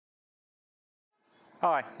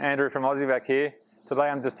Hi, Andrew from Aussie Vac here. Today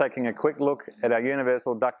I'm just taking a quick look at our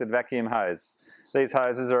universal ducted vacuum hose. These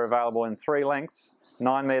hoses are available in 3 lengths,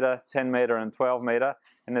 9 metre, 10 metre and 12 metre,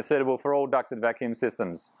 and they're suitable for all ducted vacuum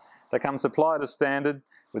systems. They come supplied as standard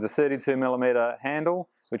with a 32mm handle,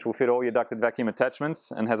 which will fit all your ducted vacuum attachments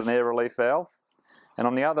and has an air relief valve. And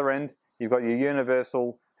on the other end, you've got your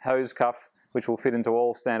universal hose cuff, which will fit into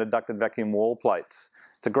all standard ducted vacuum wall plates.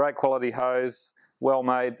 It's a great quality hose, well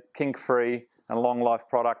made, kink free, and long life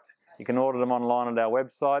product. You can order them online at our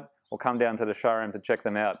website or come down to the showroom to check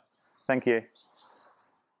them out. Thank you.